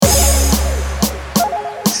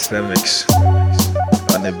Femix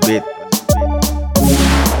on the beat,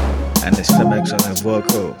 and it's Femix on the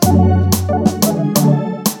vocal.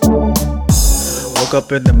 Woke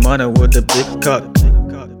up in the morning with a big cock.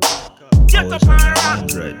 Always on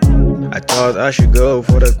 100. I thought I should go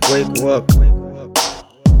for the quick walk.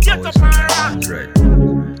 Always on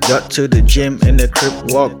 100. Got to the gym in the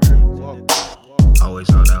crib walk. Always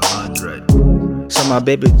on 100. Saw my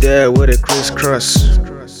baby there with a crisscross.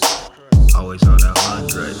 Always on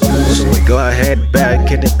 100. So we go ahead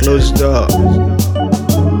back in the closed door.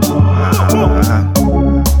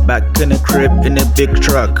 Back in the crib in the big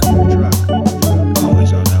truck.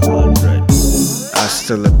 Always on 100. I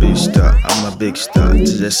still a big star, I'm a big star. To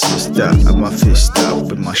the sister, I'm a fist star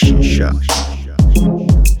with my shit shot.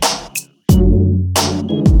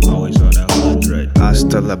 Always on 100. I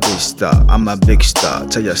still a big star, I'm a big star.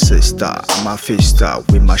 Tell your sister, I'm a fist star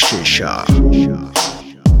with my shit shot.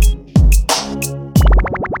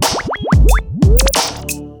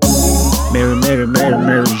 Mary, Mary, Mary,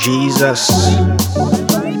 Mary, Jesus.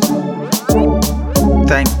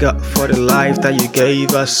 Thank God for the life that you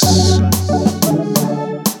gave us.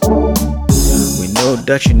 We know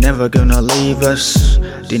that you're never gonna leave us.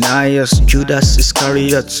 Deny us, Judas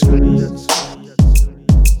Iscariot.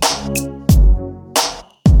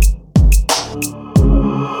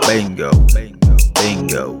 Bingo,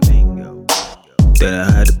 bingo. Then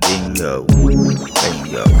I had a bingo,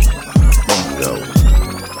 bingo, bingo.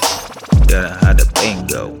 Then I had a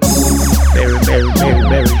bingo. Mary, Mary, Mary,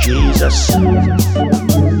 Mary, Jesus.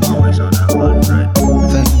 Always on 100.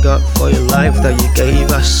 Thank God for your life that you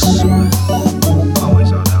gave us.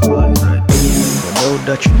 Always on 100. We know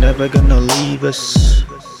that you're never gonna leave us.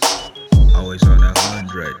 Always on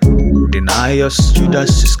 100. Deny us,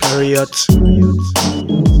 Judas Iscariot.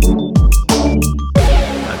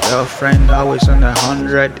 My girlfriend always on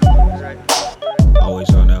 100. Always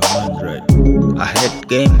on 100. I hit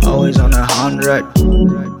game always on 100.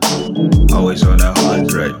 Always on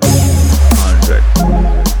 100. 100.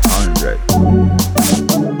 100.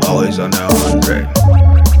 Always on 100.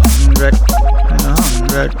 100.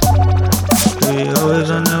 100. We always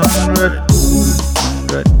on 100.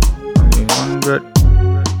 100. 100.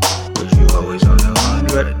 Cause you always on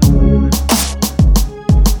 100.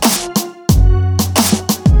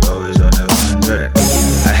 Always on 100.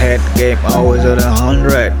 I hit game always on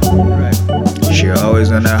 100. She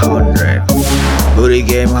always on 100. Booty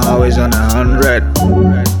game always on 100.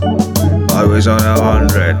 Always on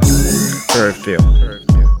 100. Perfume,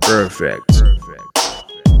 perfect.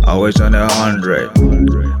 Always on 100.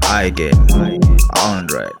 Eye game,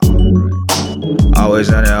 100. Always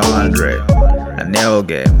on 100. A nail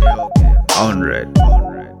game, 100.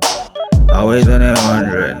 Always on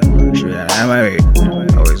 100. She an married.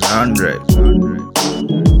 Always 100.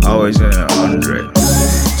 Always on 100.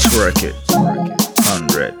 Twerk it,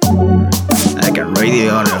 100. I can rate it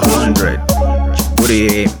on 100. Booty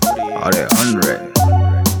aim on 100.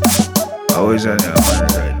 Always on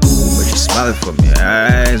 100. But you smile it for me,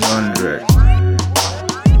 eyes 100.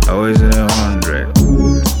 Always on 100.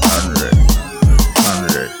 100.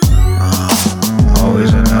 100.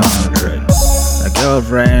 Always on 100. My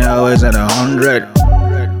girlfriend always on 100.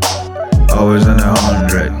 Always on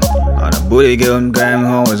 100. On a booty girl and gram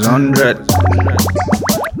always 100.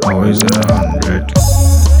 Always on 100.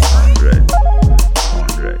 100.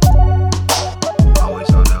 100. Always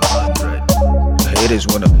on 100. The haters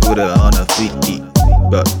wanna put her on a 50,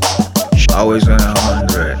 but she always on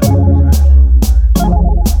 100.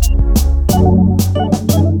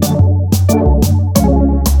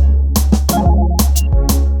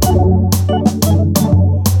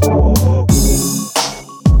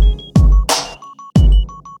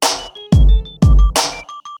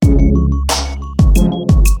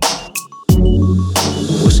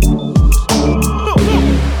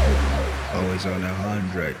 Always on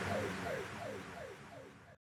 100.